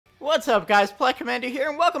What's up, guys? Play Commander here,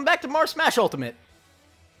 and welcome back to more Smash Ultimate.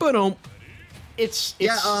 But It's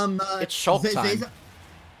Shulk time.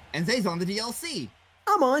 And Zay's on the DLC.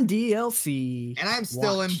 I'm on DLC. And I'm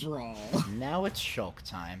still in Brawl. Now it's Shulk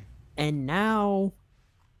time. And now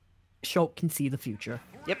Shulk can see the future.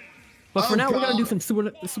 Yep. But for now, we're gonna do some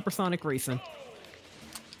supersonic racing.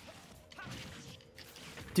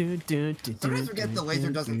 Sometimes forget the laser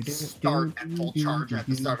doesn't start at full charge at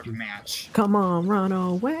the start of a match. Come on, run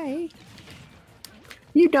away.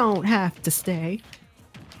 You don't have to stay.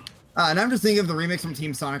 And I'm just thinking of the remix from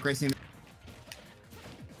Team Sonic Racing.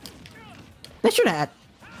 They should have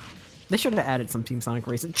added some Team Sonic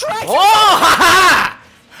Racing. Oh!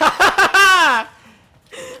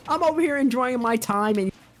 I'm over here enjoying my time,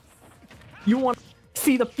 and you want to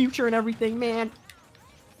see the future and everything, man.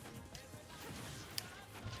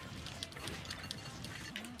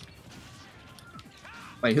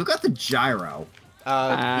 Wait, who got the gyro? He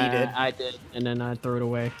did. I did, and then I threw it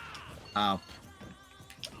away. Oh.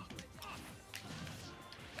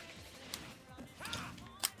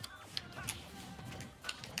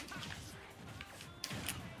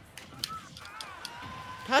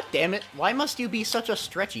 God damn it! Why must you be such a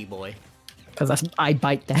stretchy boy? Because I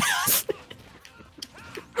bite that.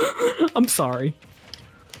 I'm sorry.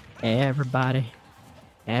 Everybody.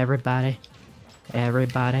 Everybody.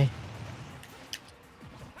 Everybody.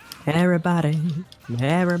 Everybody.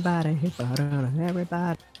 Everybody.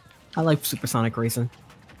 Everybody. I like Supersonic Racing.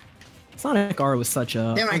 Sonic R was such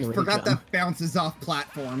a... Damn, I forgot that bounces off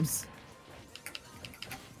platforms.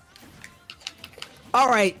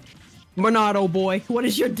 Alright, Monado boy, what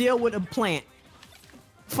is your deal with a plant?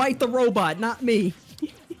 Fight the robot, not me.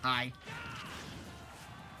 Hi.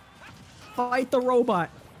 Fight the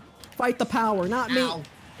robot. Fight the power, not Ow. me.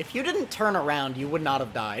 If you didn't turn around, you would not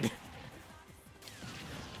have died.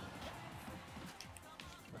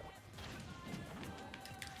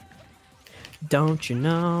 Don't you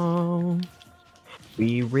know,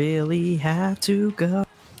 we really have to go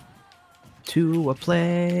to a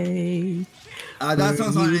place That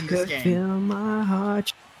song's not in this could game. feel my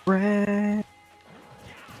heart breath.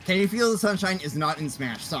 Can You Feel the Sunshine is not in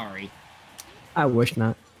Smash, sorry. I wish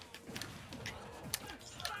not.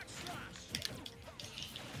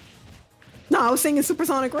 No, I was singing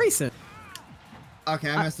Supersonic Racing.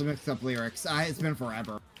 Okay, I must have mixed up lyrics. It's been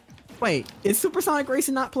forever. Wait, is Supersonic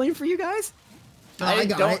Racing not playing for you guys? I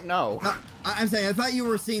got don't it. know. No, I'm saying, I thought you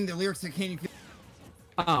were seeing the lyrics of Can You Feel...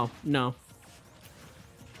 Oh, no.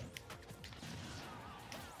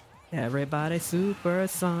 Everybody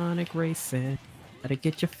Supersonic Racing. Gotta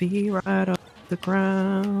get your feet right off the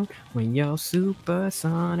ground when you're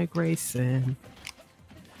Supersonic Racing.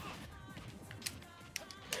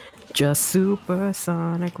 Just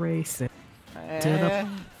Supersonic Racing.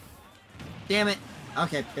 Damn it.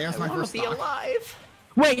 Okay, there's my first be stock. alive.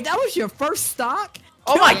 Wait, that was your first stock?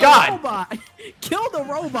 Oh my god! Robot. Kill the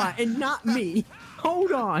robot and not me.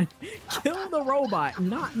 Hold on. Kill the robot,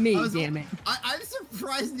 not me, damn it. I'm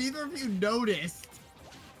surprised neither of you noticed.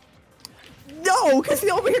 No, because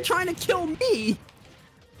he's over here trying to kill me.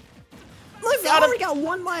 Listen, I already got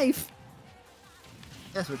one life.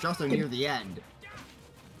 Yes, which also near the end.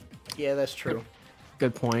 Yeah, that's true.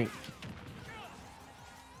 Good point.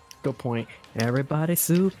 Good point. Everybody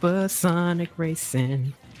Supersonic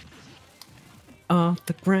Racing. Off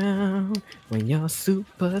the ground when you're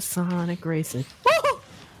Supersonic Racing. Woo!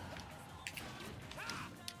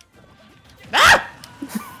 Ah!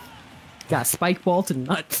 Got spike ball to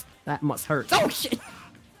nuts. That must hurt. Oh shit!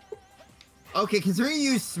 Okay, considering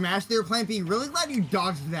you smashed their Plan B, really glad you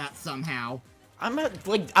dodged that somehow. I'm at,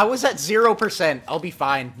 like, I was at 0%. I'll be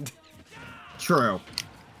fine. True.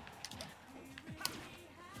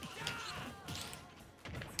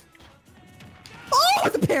 Oh,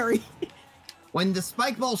 the parry! When the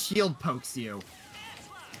spike ball shield pokes you.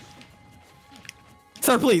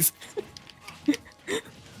 Sir, please.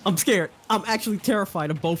 I'm scared. I'm actually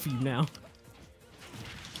terrified of both of you now.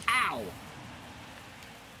 Ow!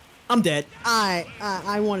 I'm dead.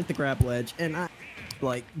 I wanted to grab ledge, and I,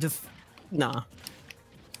 like, just, nah.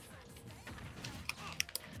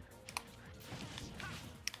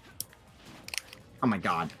 Oh my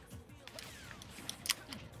god.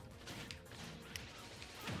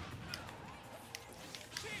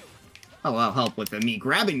 Oh, I'll help with me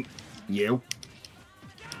grabbing you.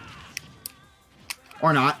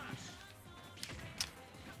 Or not.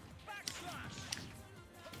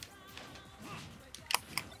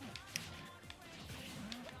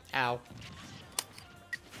 Ow.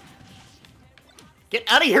 Get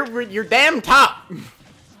out of here with your damn top!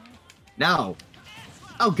 No.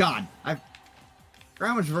 Oh god.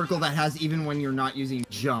 how much vertical that has even when you're not using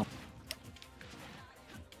jump.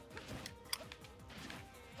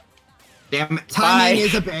 Damn it, timing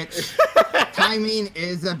is a bitch. Timing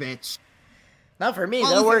is a bitch. Not for me.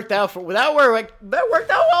 Well, That worked out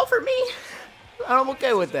well for me. I'm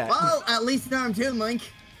okay with that. Well, at least now I'm Toon Link.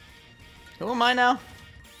 Who am I now?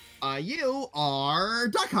 You are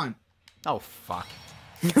Duck Hunt. Oh fuck.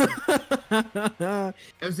 It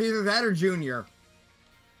was either that or Junior.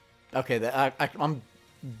 Okay, I'm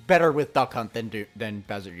better with Duck Hunt than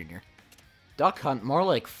Bowser Jr. Duck Hunt, more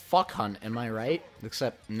like Fuck Hunt, am I right?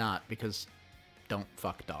 Except not, because don't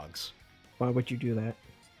fuck dogs. Why would you do that?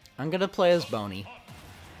 I'm gonna play as Boney.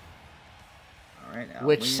 Alright,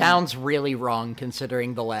 Which sounds really wrong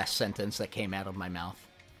considering the last sentence that came out of my mouth.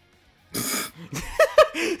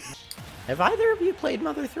 Have either of you played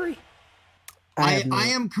Mother 3? I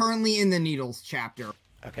am currently in the Needles chapter.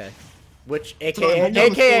 Okay. Which, I aka, know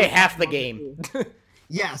the story half the of game.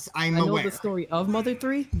 Yes, I'm I know aware. the story of Mother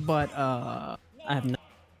 3, but I have not.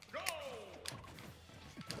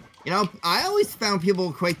 You know, I always found people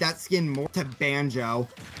equate that skin more to Banjo.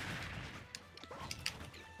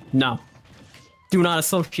 No. Do not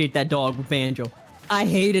associate that dog with Banjo. I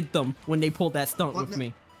hated them when they pulled that stunt What with the-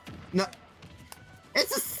 me. No,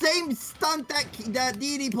 it's the same stunt that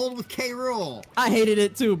Dee pulled with K. Rool. I hated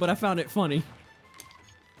it too, but I found it funny.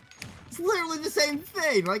 It's literally the same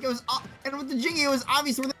thing. Like it was, and with the Jiggy, it was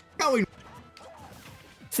obvious where they're going.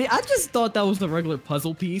 See, I just thought that was the regular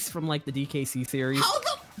puzzle piece from like the DKC series. How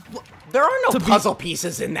the? There are no To be- puzzle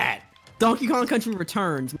pieces in that. Donkey Kong Country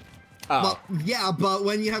Returns. Oh. Well, yeah, but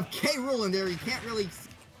when you have K. Rool in there, you can't really,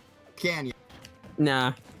 can you?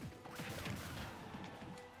 Nah.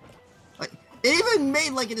 Like it even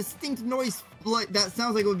made like a distinct noise, like that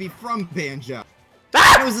sounds like it would be from Banjo.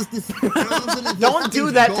 Ah! It was just this, Don't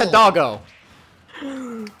do that to Doggo.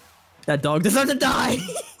 That dog deserves to die!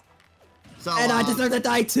 So, And I deserve to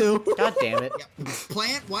die too! God damn it. yeah.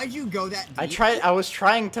 Plant, why'd you go that deep? I was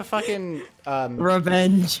trying to fucking,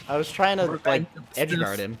 Revenge. I was trying to, like, Revenge of the edge Sith.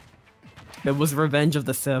 guard him. It was Revenge of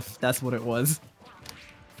the Sith. That's what it was.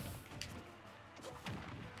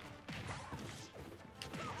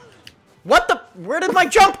 What the? Where did my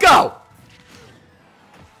jump go?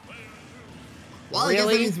 Well, I guess that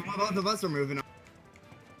Really? means both of us are moving on.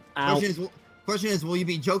 Ow. Question is, will you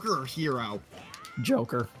be Joker or Hero?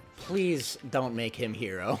 Joker. Please don't make him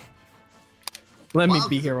hero. Let me Well,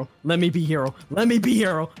 be hero. Let me be hero. Let me be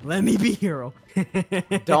hero. Let me be hero.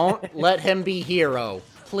 Don't let him be hero.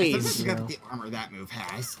 I Please. forgot the armor that move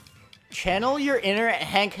has. Channel your inner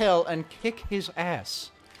Hank Hill and kick his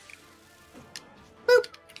ass. Boop.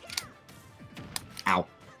 Ow.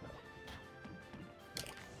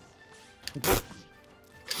 That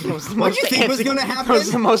was the What do you think was gonna That was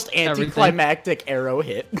the happen? most Everything. anticlimactic arrow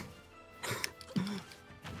hit.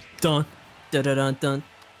 Dun. Dun dun dun dun.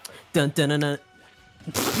 Dun dun dun dun.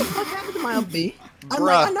 What the fuck happened to my up B?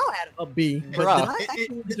 Bruh. I know I had an up B, but Bruh. did I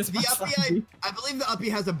actually just The press uppie, up B? I believe the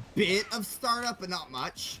uppie has a bit of startup, but not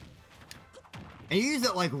much. And you use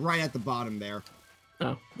it like right at the bottom there.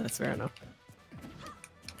 Oh, that's fair enough.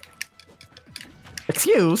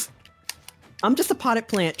 Excuse? I'm just a potted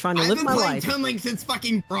plant trying to I've live been my playing life. Toon Link since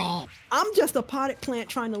fucking Brawl. I'm just a potted plant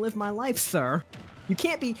trying to live my life, sir. You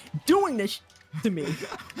can't be doing this to me.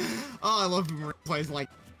 Oh, I love when Marie plays like.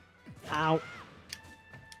 Ow.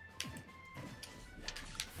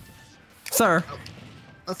 Sir,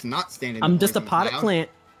 Let's not stand in. I'm the just a poison potted cloud. plant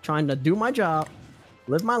trying to do my job,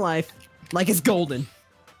 live my life like it's golden.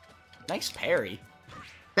 Nice parry.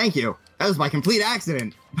 Thank you. That was by complete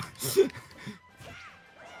accident.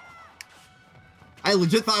 I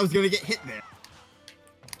legit thought I was gonna get hit there.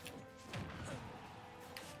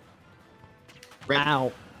 Red-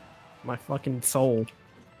 Ow. My fucking soul.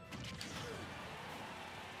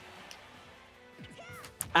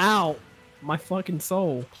 Ow. My fucking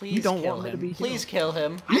soul. Please You don't kill want me him. to be Please hero. kill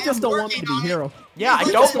him. You I just am don't want me to working be on it. hero. Yeah, I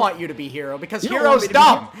Please don't don't- want you to be hero because You don't want hero's me to be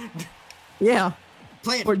dumb. Yeah.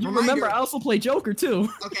 Plant. But you remember, I also play Joker too.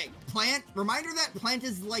 Okay, Plant. Reminder that Plant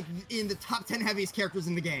is like in the top 10 heaviest characters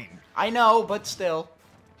in the game. I know, but still.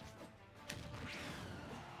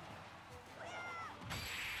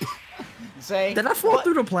 Say, Did I fall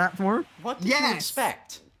through the platform? What did you Yes.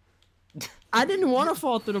 expect? I didn't want to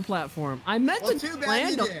fall through the platform. I meant Well, to too bad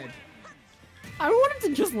land you on. did. I wanted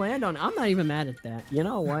to just land on. I'm not even mad at that. You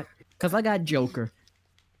know what? Because I got Joker.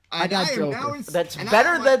 I And got am Joker. now in- That's and better.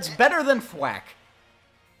 I'm a- That's better than Thwack.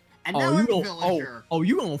 And Oh, now you I'm a don't. villager.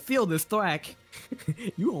 You gonna feel this thwack.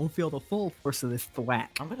 You gonna feel the full force of this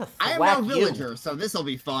thwack. I'm gonna I am thwack now a you. villager, so this will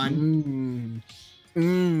be fun. Mmm.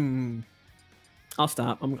 Mmm. I'll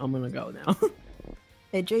stop. I'm gonna go now.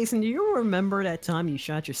 Hey, Jason, do you remember that time you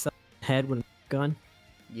shot yourself in the head with a gun?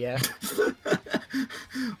 Yeah.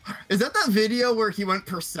 Is that video where he went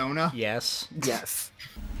Persona? Yes. Yes.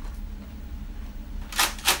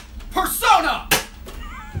 Persona!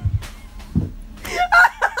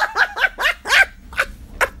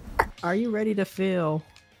 Are you ready to feel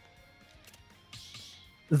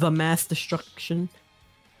the mass destruction?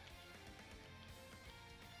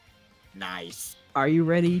 Nice. Are you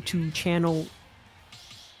ready to channel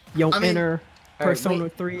your inner Persona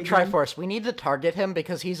 3 again? Triforce, we need to target him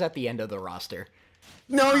because he's at the end of the roster.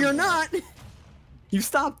 No, you're not! You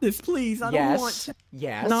stop this, please. I don't want to.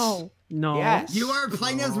 Yes. No. No. Yes. You are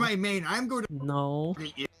playing as my main. I'm going to. No.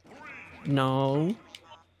 No.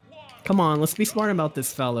 Come on, let's be smart about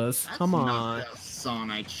this, fellas. That's Come on. not the song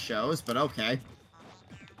I chose, but okay.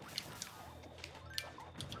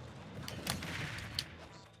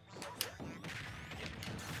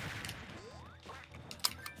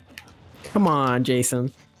 Come on,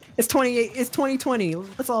 Jason. It's 2020.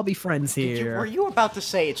 Let's all be friends here. Were you about to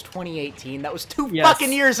say it's 2018? That was 2 Yes.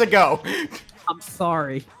 fucking years ago. I'm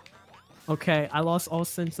sorry. Okay, I lost all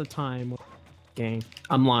sense of time. Game.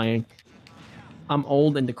 I'm lying. I'm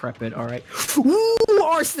old and decrepit, alright? Woo!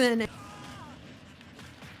 Arson!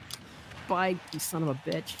 Bye, you son of a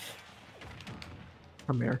bitch.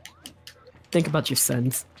 Come here. Think about your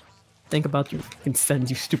sins. Think about your fucking sins,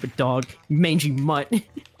 you stupid dog. You mangy mutt.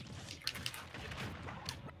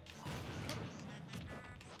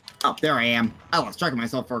 Oh, there I am. I lost track of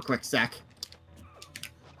myself for a quick sec.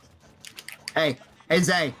 Hey,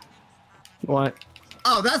 Zay. What?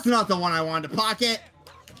 Oh, that's not the one I wanted to pocket.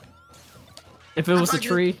 If it was a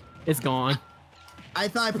tree, it's gone. I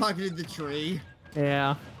thought I pocketed the tree.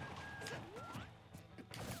 Yeah.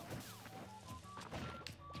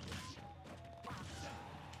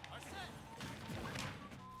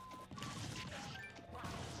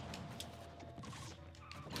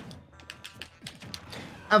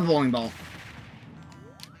 I have a bowling ball.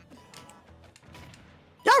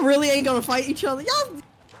 Y'all really ain't gonna fight each other? Y'all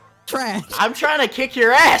trash. I'm trying to kick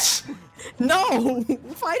your ass. No!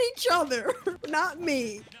 Fight each other, not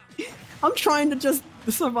me. I'm trying to just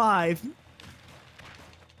survive.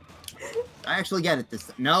 I actually get it this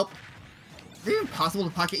time. Nope. Is it even possible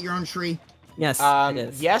to pocket your own tree? Yes, it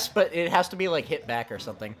is. Yes, but it has to be like hit back or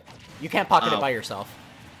something. You can't pocket Oh. it by yourself.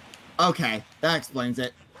 Okay, that explains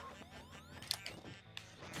it.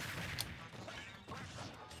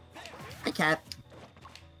 Hi, cat.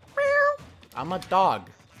 I'm a dog.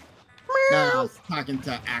 No, I was talking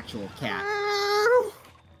to actual cat.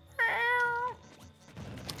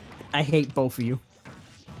 I hate both of you.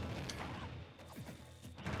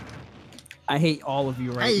 I hate all of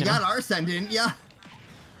you right Hey, you now. got Arsene, didn't ya?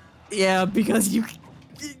 Yeah, because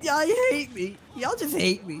y'all hate me. Y'all just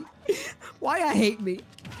hate me. Why I hate me?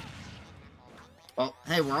 Well,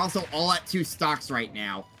 hey, we're also all at 2 stocks right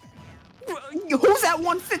now. Who's at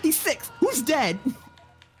 156? Who's dead?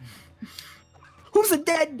 Who's a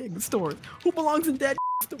dead nigga storage? Who belongs in dead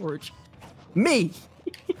storage? Me.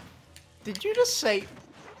 Did you just say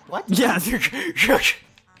what? Yes.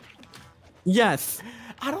 Yes.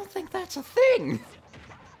 I don't think that's a thing.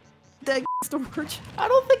 Dead storage. I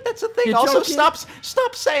don't think that's a thing. You're Also, joking?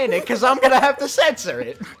 stop saying it, because I'm gonna have to censor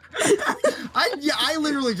it. I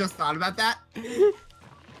literally just thought about that.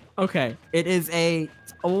 Okay, it is a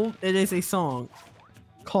song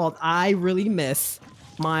called "I Really Miss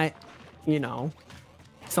My,"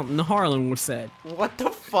 something the Harlan would said. What the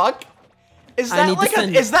fuck? Is I that need to like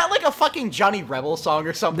send- is that like a fucking Johnny Rebel song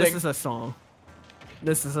or something? This is a song.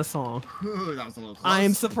 This is a song. Ooh, that was a little close. I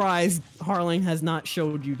am surprised Harlan has not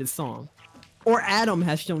showed you this song, or Adam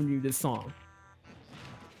has shown you this song.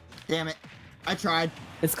 Damn it. I tried.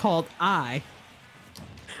 It's called "I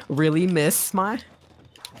Really Miss My."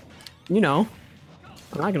 I'm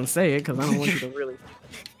not gonna say it because I don't want you to really.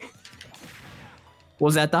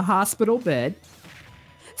 Was at the hospital bed.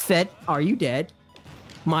 Said, "Are you dead?"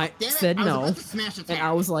 Damn it, Said I was no, about to smash a and tap.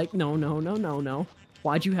 I was like, "No, no, no, no, no.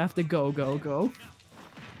 Why'd you have to go?"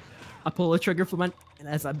 I pull a trigger for my, and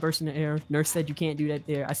as I burst in the air, nurse said, "You can't do that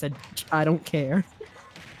there." I said, "I don't care."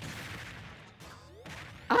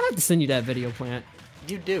 I have to send you that video, Plant.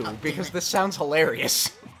 You do, because this sounds hilarious.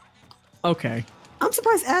 Okay. I'm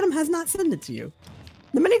surprised Adam has not sent it to you.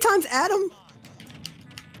 The many times Adam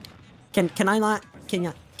can I not?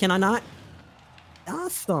 Can I not?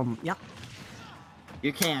 Awesome. Yep.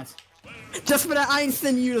 You can't. Just for that, I ain't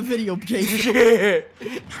sending you the video, Jason.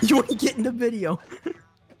 You ain't getting the video.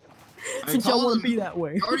 Since y'all want to be that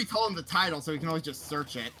way. I already told him the title, so he can always just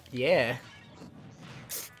search it. Yeah.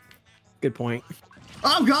 Good point.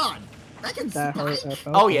 Oh god! That can That hurt. spike?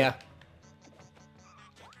 Oh yeah.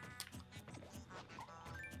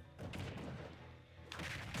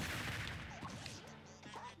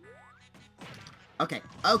 Okay,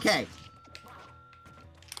 okay.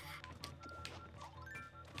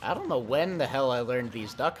 I don't know when the hell I learned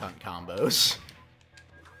these Duck Hunt combos.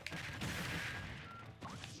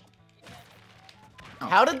 Oh.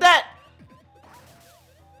 How did that...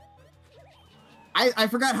 I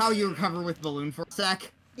forgot how you recover with Balloon for a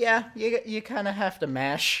sec. Yeah, you kind of have to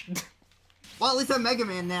mash. Well, at least I'm Mega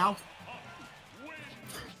Man now.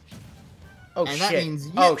 Oh, And shit. that means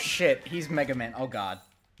you- Oh, shit. He's Mega Man. Oh, God.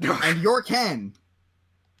 And you're Ken.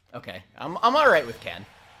 Okay, I'm alright with Ken.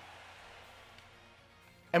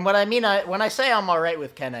 And what I mean, when I say I'm alright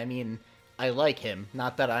with Ken, I mean I like him,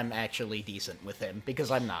 not that I'm actually decent with him,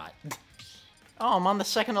 because I'm not. Oh, I'm on the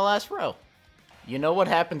second to last row. You know what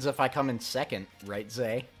happens if I come in second, right,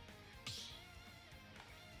 Zay?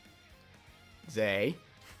 Zay?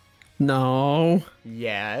 No.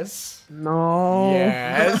 Yes. No.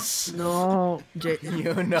 Yes. No.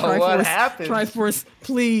 You know what happens. Triforce,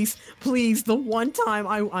 please, please, the one time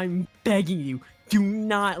I'm begging you, do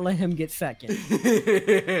not let him get second.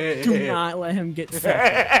 Do not let him get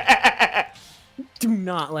second. Do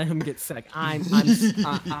not let him get second.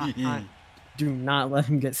 Do not let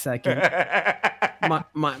him get second.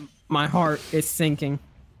 My heart is sinking.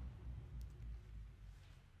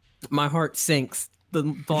 My heart sinks.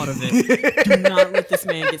 The thought of it. Do not let this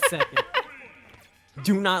man get second.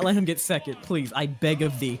 Do not let him get second, please. I beg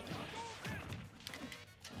of thee.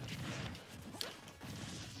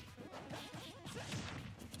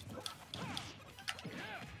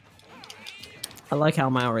 I like how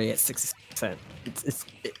I'm already at 60%.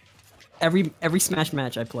 Every Smash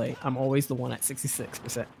match I play, I'm always the one at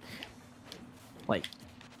 66%. Like.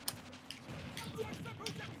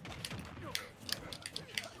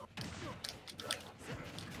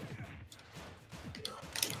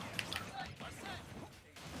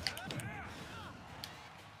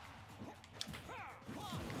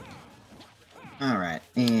 Alright,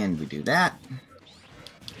 and we do that.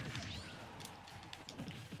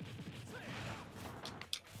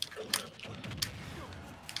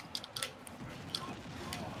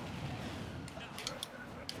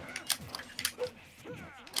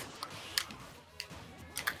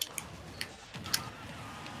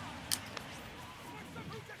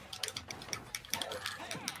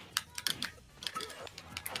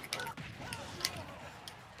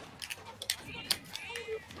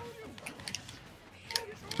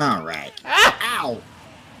 Alright. Ah! Ow!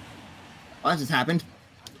 Well, that just happened.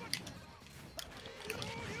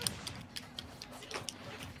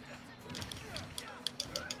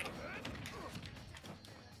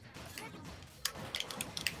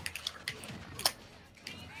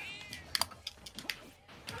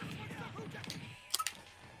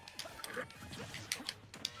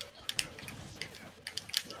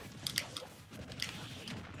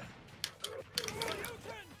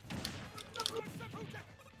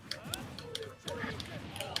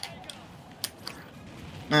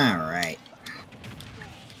 Alright.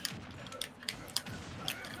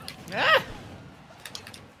 Ah!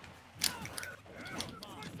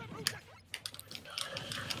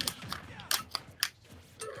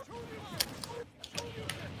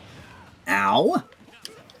 Ow!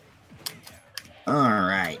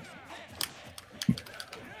 Alright.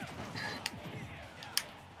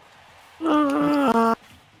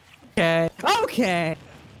 Okay. Okay.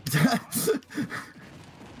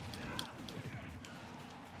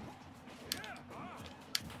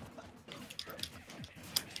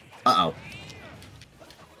 Uh-oh.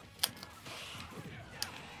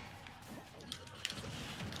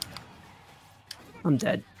 I'm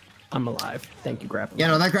dead. I'm alive. Thank you, grappling. Yeah,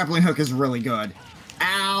 no, that grappling hook is really good.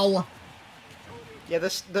 Ow! Yeah,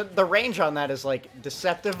 the range on that is like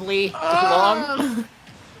deceptively long.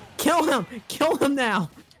 Kill him! Kill him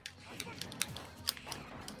now!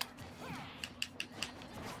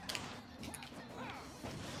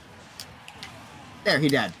 There, he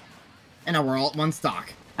dead. And now we're all at one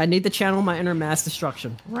stock. I need to channel my inner mass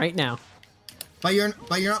destruction right now. But you're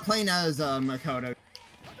not playing as Makoto.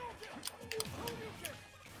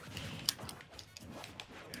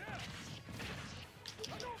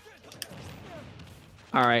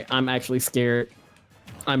 Alright, I'm actually scared.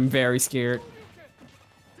 I'm very scared.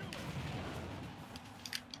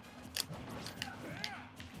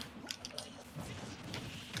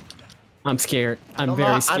 I'm scared. I'm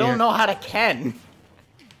very scared. I don't know how to Ken.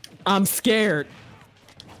 I'm scared.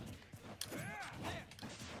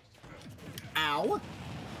 Ow!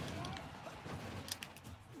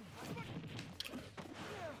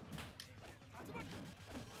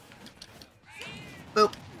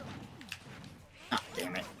 Boop. Ah,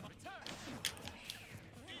 damn it.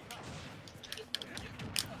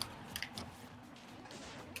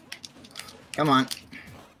 Come on.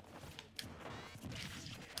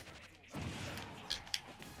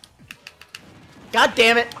 God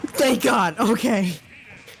damn it! Thank God. Okay.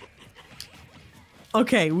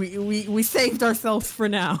 Okay, we saved ourselves for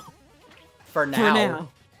now. For now. For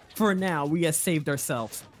now. For now, we have saved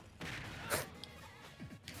ourselves.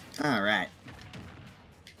 All right.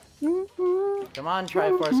 Come on,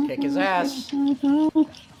 Triforce, kick his ass.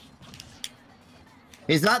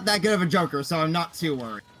 He's not that good of a Joker, so I'm not too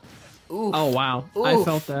worried. Oof. Oh wow, I Oof.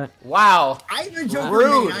 felt that. Wow. I'm a Joker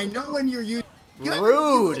Rude. main. I know when you're using.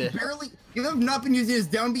 Rude. You have not been using his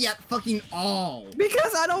down B at fucking all.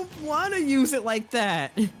 Because I don't want to use it like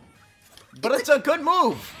that. But it's a good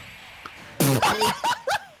move. And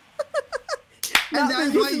Not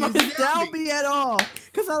that's been why using you my use down down B. B at all.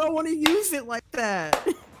 Because I don't want to use it like that.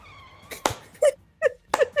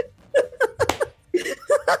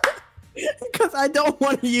 Because I don't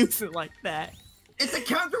want to use it like that. It's a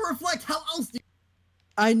counter reflect. How else do you...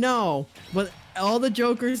 I know, but all the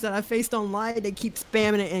Jokers that I faced online, they keep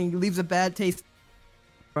spamming it and it leaves a bad taste.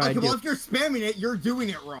 Okay, well, if you're spamming it, you're doing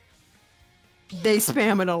it wrong. They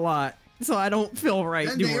spam it a lot, so I don't feel right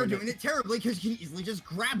Then they are doing it terribly because you can easily just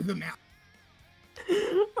grab them out.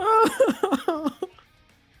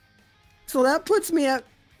 So that puts me at.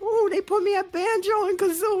 Oh, they put me at Banjo and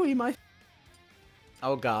Kazooie.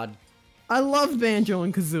 Oh god. I love Banjo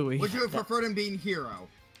and Kazooie. Would you have preferred him being hero?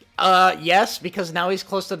 Yes, because now he's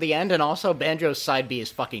close to the end, and also Banjo's side B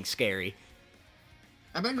is fucking scary.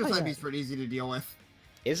 I bet your Oh, side yeah. B's pretty easy to deal with.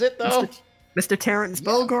 Is it, though? Mr. Terrence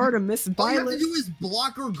Bogard and Miss All you have to Byleth. do is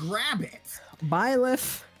block or grab it.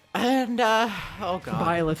 Byleth. And, oh god.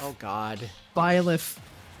 Byleth. Oh god. Byleth.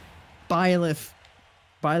 Byleth.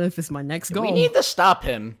 Byleth is my next goal. We need to stop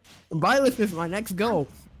him. Byleth is my next goal.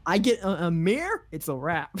 I get a mirror, it's a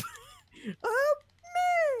wrap. A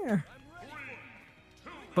mirror.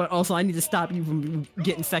 But also, I need to stop you from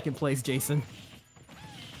getting second place, Jason.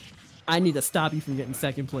 I need to stop you from getting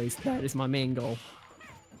second place. That is my main goal.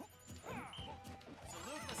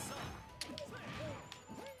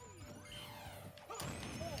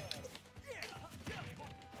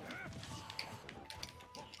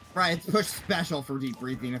 Right, it's push special for deep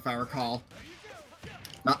breathing, if I recall.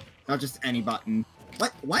 Not just any button.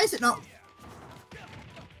 What? Why is it not?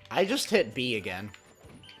 I just hit B again.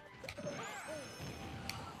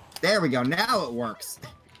 There we go. Now it works.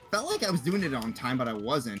 Felt like I was doing it on time, but I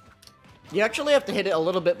wasn't. You actually have to hit it a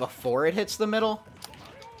little bit before it hits the middle.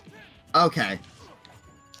 Okay.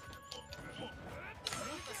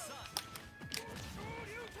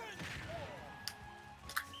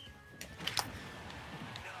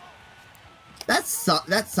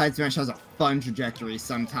 That side smash has a fun trajectory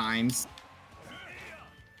sometimes.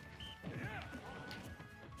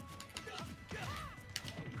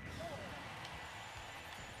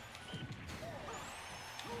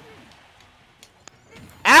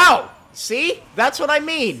 Ow! See? That's what I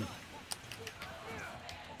mean.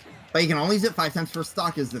 But you can only use it 5 times per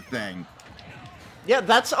stock is the thing. Yeah,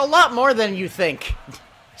 that's a lot more than you think.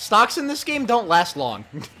 Stocks in this game don't last long.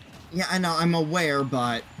 Yeah, I know, I'm aware,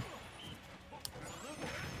 but...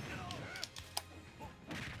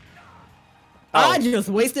 I just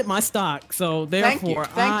wasted my stock, so Thank you, therefore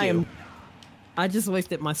thank you. I just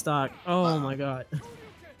wasted my stock. Oh my god.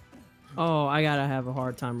 Oh, I gotta have a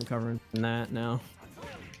hard time recovering from that now.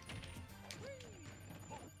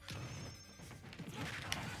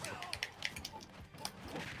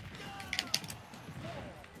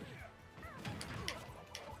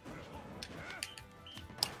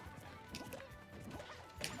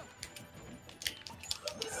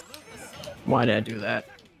 Why did I do that?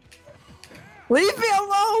 Leave me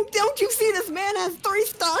alone! Don't you see this man has 3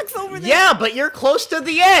 stocks over there? Yeah, but you're close to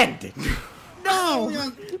the end. No! Only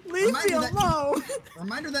on- Leave me reminder that- alone!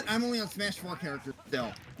 Reminder that I'm only on Smash 4 characters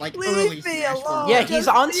still. Like, Leave early me Smash 4. alone! Yeah, he's Just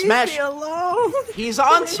on leave Smash- me alone! He's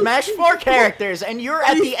on Smash 4 characters, and you're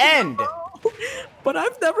at the end. But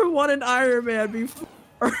I've never won an Iron Man before.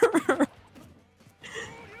 I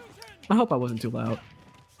hope I wasn't too loud.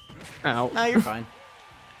 Ow. No, you're fine.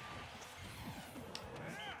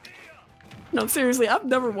 No, seriously, I've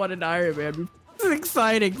never won an Iron Man before. This is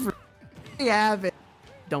exciting for me to have it.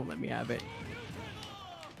 Don't let me have it.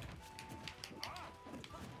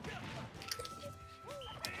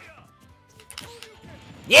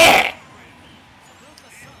 Yeah!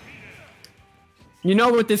 You know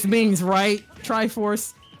what this means, right?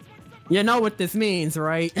 Triforce? You know what this means,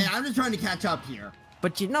 right? Hey, I'm just trying to catch up here.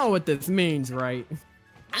 But you know what this means, right?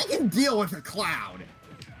 I can deal with a cloud.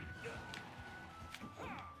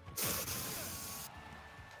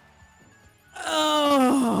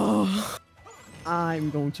 Oh,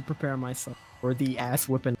 I'm going to prepare myself for the ass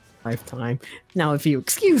whipping. lifetime. Now, if you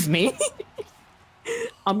excuse me,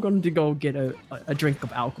 I'm going to go get a drink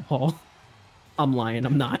of alcohol. I'm lying,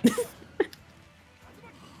 I'm not.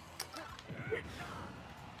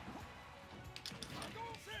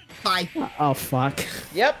 Bye. Oh, fuck.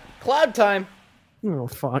 Yep, cloud time. Oh,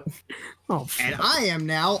 fuck. Oh, And fuck. I am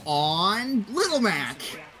now on Little Mac.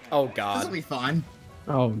 Oh This'll god. be fun.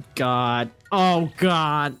 Oh, God. Oh,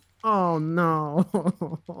 God. Oh, no.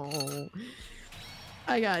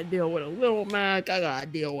 I gotta deal with a Little Mac. I gotta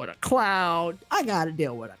deal with a Cloud. I gotta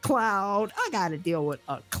deal with a Cloud. I gotta deal with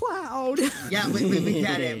a Cloud. Yeah, we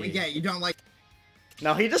get it. We get it. You don't like.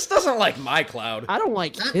 No, he just doesn't like my cloud. I don't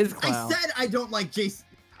like his I Cloud. said I don't like Jason.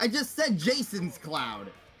 I just said Jason's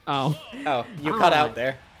Cloud. Oh. Oh, you I cut don't out like-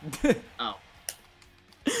 there. Oh.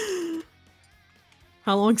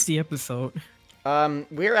 How long's the episode?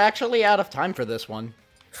 We're actually out of time for this one.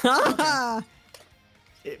 Ha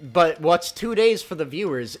But what's 2 days for the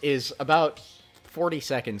viewers is about 40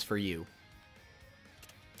 seconds for you.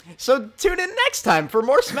 So tune in next time for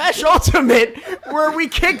more Smash Ultimate, where we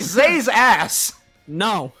kick Zay's ass.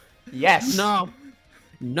 No. Yes. No.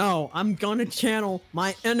 No. I'm gonna channel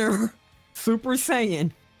my inner Super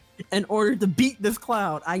Saiyan in order to beat this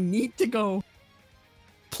Cloud. I need to go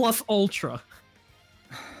plus Ultra.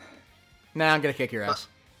 Nah, I'm gonna kick your ass.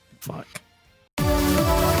 Fuck.